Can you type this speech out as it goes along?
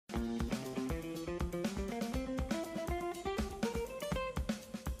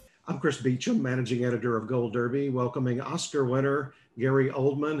I'm Chris Beachum, managing editor of Gold Derby, welcoming Oscar winner Gary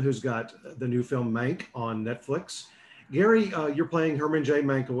Oldman, who's got the new film Mank on Netflix. Gary, you're playing Herman J.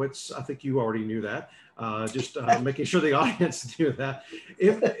 Mankiewicz. I think you already knew that. Just making sure the audience knew that.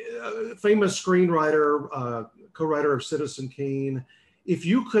 Famous screenwriter, co-writer of Citizen Kane. If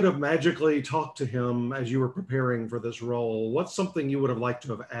you could have magically talked to him as you were preparing for this role, what's something you would have liked to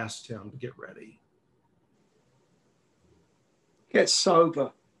have asked him to get ready? Get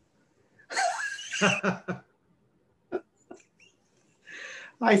sober.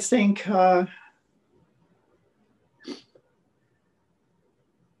 I think,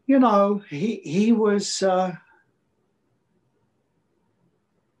 he was,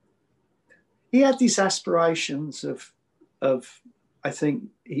 he had these aspirations of I think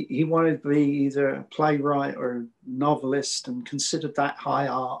he wanted to be either a playwright or a novelist and considered that high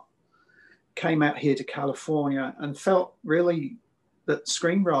art. Came out here to California and felt really that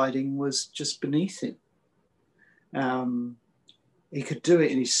screenwriting was just beneath him. He could do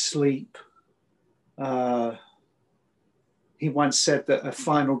it in his sleep. He once said that a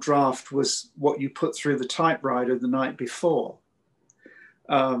final draft was what you put through the typewriter the night before.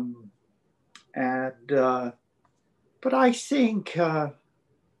 But I think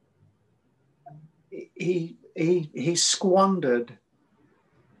he squandered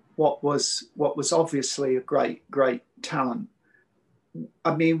what was obviously a great talent.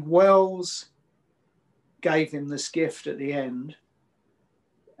 I mean, Wells gave him this gift at the end,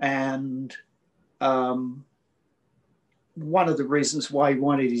 and one of the reasons why he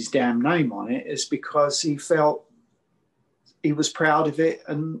wanted his damn name on it is because he felt he was proud of it,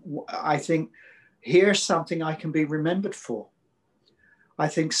 and I think here's something I can be remembered for. I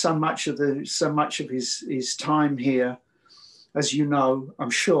think so much of his time here, as you know,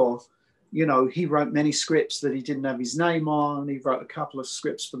 I'm sure, he wrote many scripts that he didn't have his name on. He wrote a couple of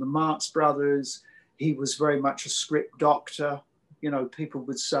scripts for the Marx Brothers. He was very much a script doctor. People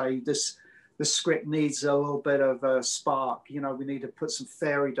would say the script needs a little bit of a spark. We need to put some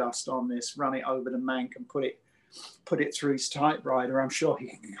fairy dust on this, run it over to Mank and put it through his typewriter. I'm sure he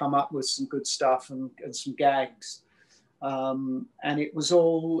can come up with some good stuff and some gags. And it was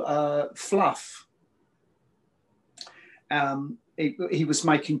all fluff. He was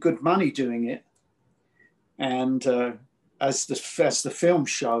making good money doing it. And as the film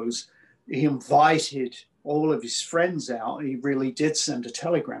shows, he invited all of his friends out. He really did send a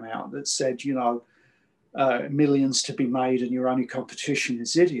telegram out that said, millions to be made and your only competition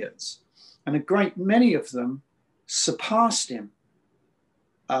is idiots. And a great many of them surpassed him.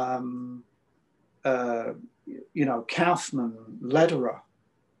 Kaufman, Lederer,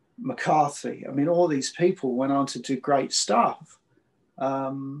 McCarthy. I mean, all these people went on to do great stuff.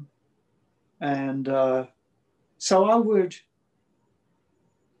 So I would,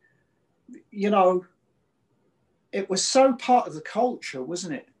 it was so part of the culture,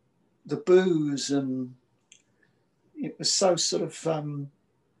 wasn't it? The booze, and it was so sort of,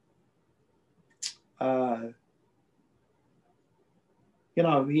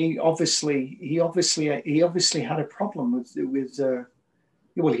 he obviously had a problem with he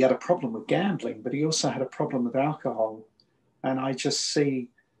had a problem with gambling, but he also had a problem with alcohol. And I just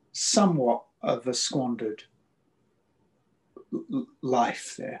see somewhat of a squandered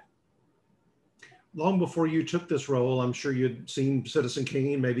life there. Long before you took this role, I'm sure you'd seen Citizen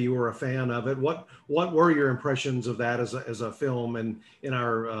Kane. Maybe you were a fan of it. What were your impressions of that as a film and in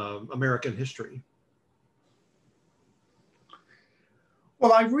our American history?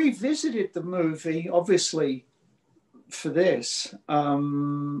 Well, I revisited the movie, obviously, for this.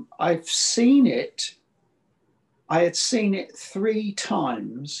 I've seen it. I had seen it 3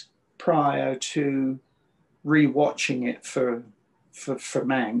 times prior to rewatching it for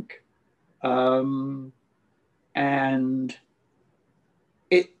Mank. And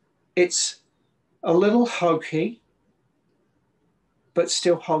it's a little hokey, but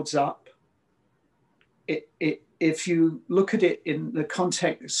still holds up. If you look at it in the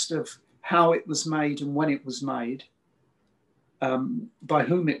context of how it was made and when it was made, by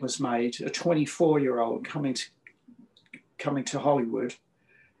whom it was made, a 24-year-old coming to Hollywood,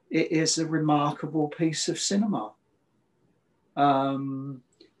 it is a remarkable piece of cinema.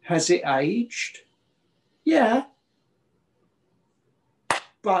 Has it aged? Yeah.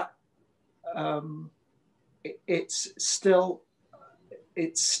 But it's still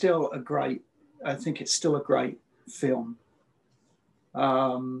a great, I think it's still a great film.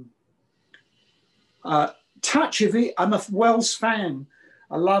 Touch of It, I'm a Wells fan.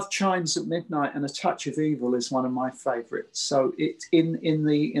 I love Chimes at Midnight, and A Touch of Evil is one of my favorites. So it's in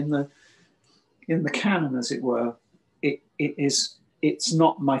the canon, as it were. It is it's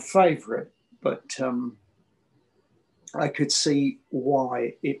not my favorite, but I could see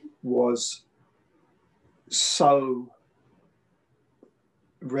why it was so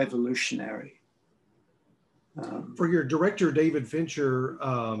revolutionary. For your director, David Fincher,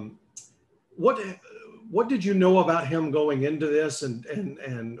 what did you know about him going into this?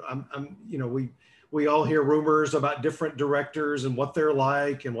 And I'm you know, we all hear rumors about different directors and what they're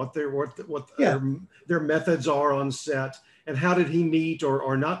like and what their methods are on set. And how did he meet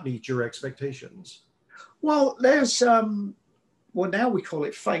or not meet your expectations? Well, there's well, now we call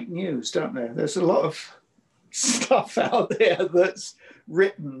it fake news, don't there? There's a lot of stuff out there that's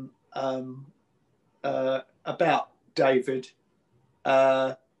written about David.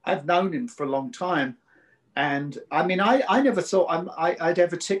 I've known him for a long time. And I mean, I never thought I'd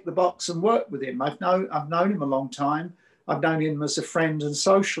ever tick the box and work with him. I've known him a long time. I've known him as a friend and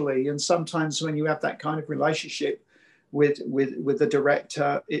socially. And sometimes when you have that kind of relationship with the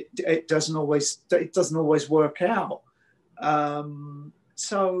director, it doesn't always work out.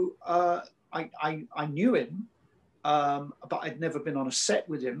 So I knew him, but I'd never been on a set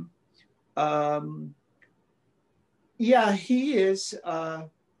with him. Yeah, he is.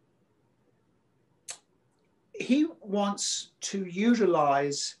 He wants to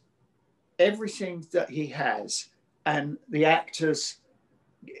utilize everything that he has, and the actors.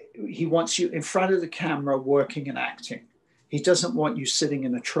 He wants you in front of the camera working and acting. He doesn't want you sitting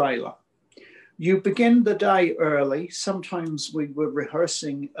in a trailer. You begin the day early. Sometimes we were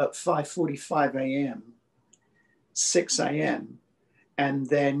rehearsing at 5:45 a.m., 6 a.m., and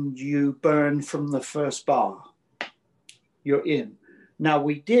then you burn from the first bar. You're in. Now,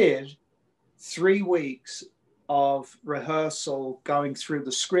 we did 3 weeks of rehearsal going through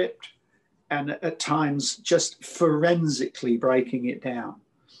the script and at times just forensically breaking it down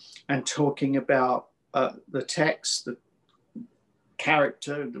and talking about the text, the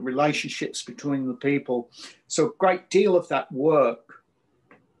character, the relationships between the people. So a great deal of that work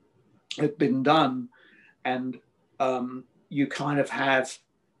had been done, and you kind of have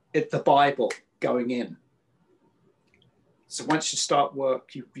the Bible going in. So once you start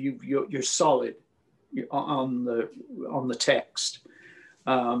work, you're solid on the text,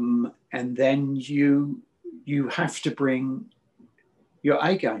 and then you have to bring your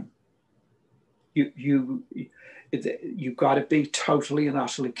A game. You've got to be totally and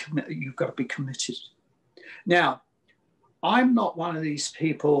utterly committed. You've got to be committed. Now, I'm not one of these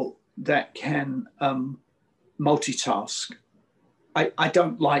people that can multitask. I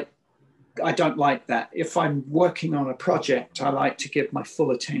don't like that. If I'm working on a project, I like to give my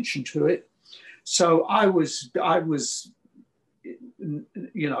full attention to it. So I was,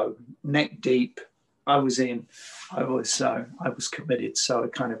 you know, neck deep. I was committed. So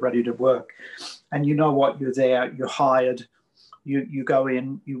kind of ready to work. And you know what? You're there. You're hired. You go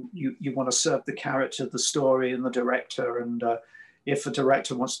in. You want to serve the character, the story, and the director. And if a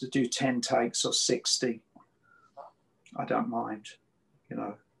director wants to do 10 takes or 60, I don't mind. You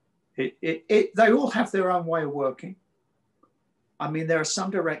know, they all have their own way of working. I mean, there are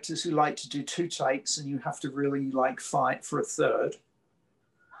some directors who like to do 2 takes, and you have to really like fight for a third.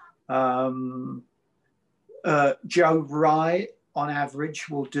 Joe Wright, on average,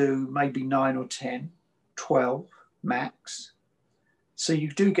 will do maybe 9 or 10, 12 max. So you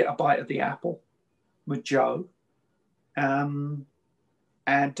do get a bite of the apple with Joe. And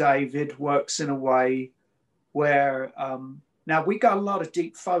David works in a way where, now we got a lot of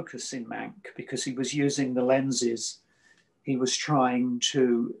deep focus in Mank because he was using the lenses. He was trying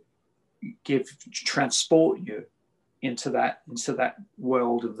to transport you into that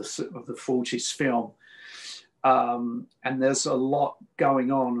world of the 40s film. And there's a lot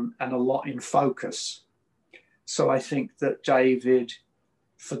going on and a lot in focus. So I think that David,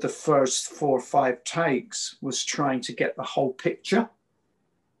 for the first 4 or 5 takes, was trying to get the whole picture.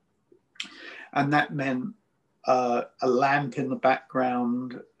 And that meant a lamp in the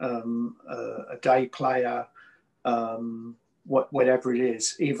background, a day player, whatever it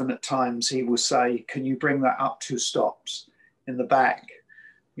is. Even at times he will say, can you bring that up 2 stops in the back?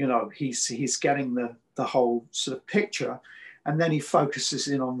 You know, he's getting the whole sort of picture, and then he focuses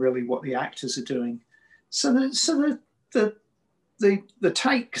in on really what the actors are doing. So the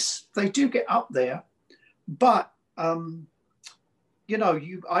takes, they do get up there, but you know,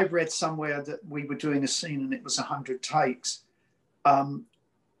 I read somewhere that we were doing a scene and it was 100 takes.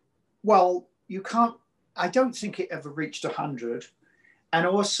 Well, you can't. I don't think it ever reached 100. And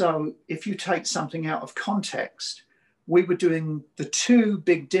also, if you take something out of context, we were doing the 2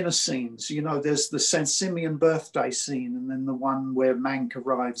 big dinner scenes. You know, there's the St. Simeon birthday scene, and then the one where Mank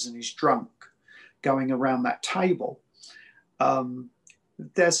arrives and he's drunk going around that table.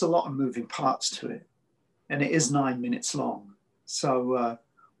 there's a lot of moving parts to it, and it is 9 minutes long. So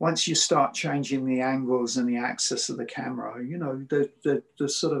once you start changing the angles and the axis of the camera, you know, the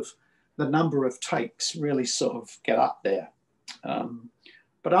sort of the number of takes really sort of get up there.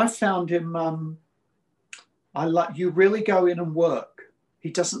 But I found him, you really go in and work. He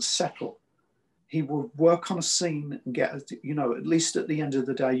doesn't settle. He will work on a scene and get, you know, at least at the end of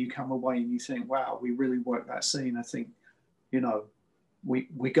the day, you come away and you think, wow, we really worked that scene. I think, you know,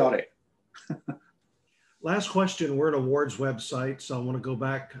 we got it. Last question. We're an awards website, so I want to go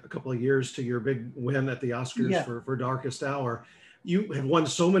back a couple of years to your big win at the Oscars for Darkest Hour. You have won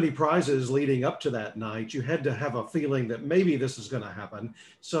so many prizes leading up to that night. You had to have a feeling that maybe this is going to happen.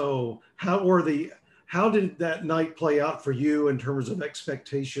 So how did that night play out for you in terms of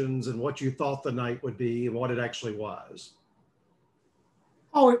expectations and what you thought the night would be and what it actually was?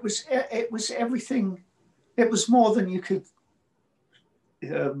 Oh, it was everything. It was more than you could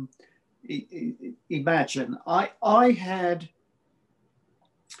imagine. I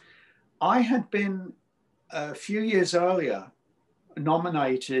had been a few years earlier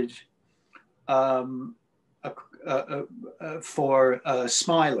nominated for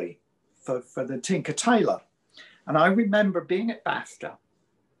Smiley for the Tinker Tailor, and I remember being at BAFTA,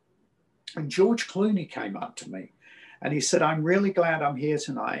 and George Clooney came up to me, and he said, "I'm really glad I'm here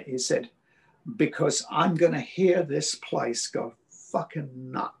tonight." He said, "Because I'm going to hear this place go fucking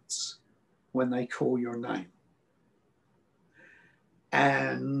nuts when they call your name."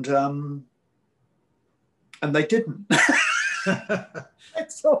 And they didn't. And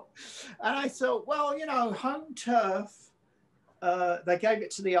I thought, well, you know, home turf. They gave it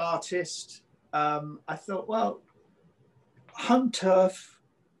to the artist. I thought, well, home turf.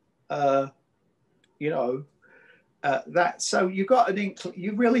 You know, that. So you got an inkling.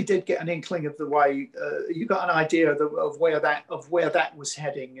 You really did get an inkling of the way. You got an idea of where that was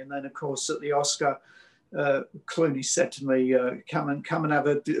heading. And then, of course, at the Oscar, Clooney said to me, "Come and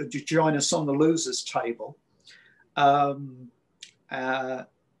have join us on the losers table."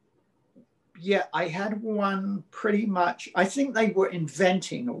 Yeah, I had one pretty much. I think they were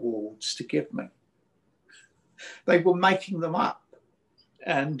inventing awards to give me. They were making them up,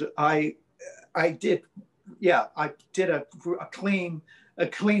 and I did. Yeah, I did a clean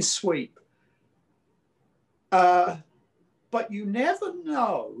sweep. But you never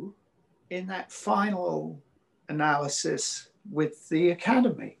know in that final analysis with the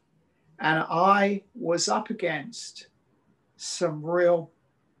Academy, and I was up against some real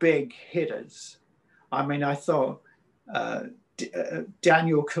big hitters. I mean, I thought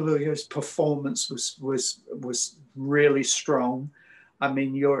Daniel Kaluuya's performance was really strong. I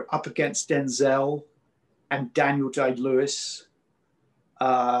mean, you're up against Denzel and Daniel Day-Lewis,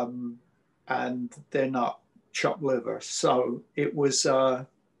 and they're not chopped liver. So it was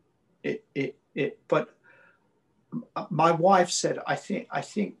But my wife said, I think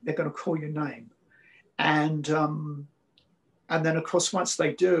they're going to call your name, and then of course once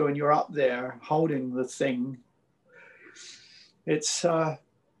they do, and you're up there holding the thing, it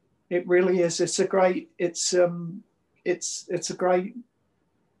really is. It's a great thing. It's a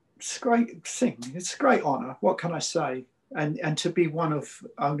great honor. What can I say? And to be one of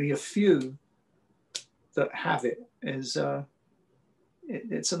only a few that have it is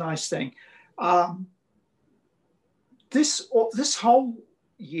it's a nice thing. This whole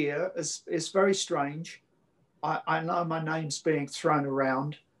year is very strange. I know my name's being thrown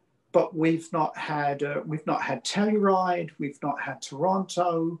around, but we've not had Telluride, we've not had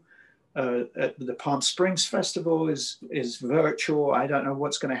Toronto. The Palm Springs Festival is virtual. I don't know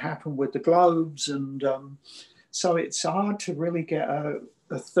what's going to happen with the Globes, and so it's hard to really get a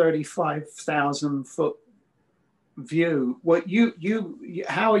 35,000 foot view. What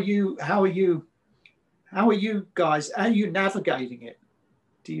how are you guys? How are you navigating it?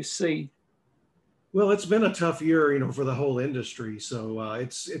 Do you see? Well, it's been a tough year, for the whole industry. So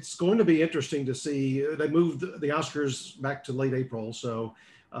it's going to be interesting to see. They moved the Oscars back to late April, so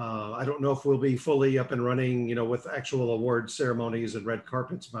I don't know if we'll be fully up and running, with actual award ceremonies and red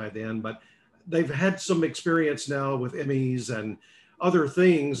carpets by then. But they've had some experience now with Emmys and other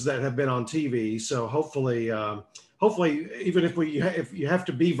things that have been on TV. So hopefully, even if you have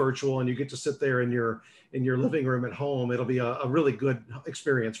to be virtual and you get to sit there in your living room at home, it'll be a really good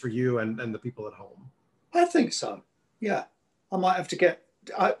experience for you and the people at home. I think so. Yeah, I might have to get.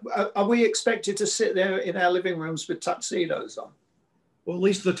 Are we expected to sit there in our living rooms with tuxedos on? Well, at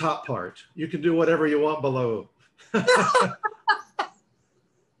least the top part. You can do whatever you want below.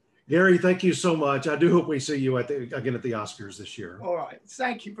 Gary, thank you so much. I do hope we see you again at the Oscars this year. All right.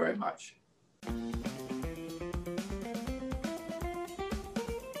 Thank you very much.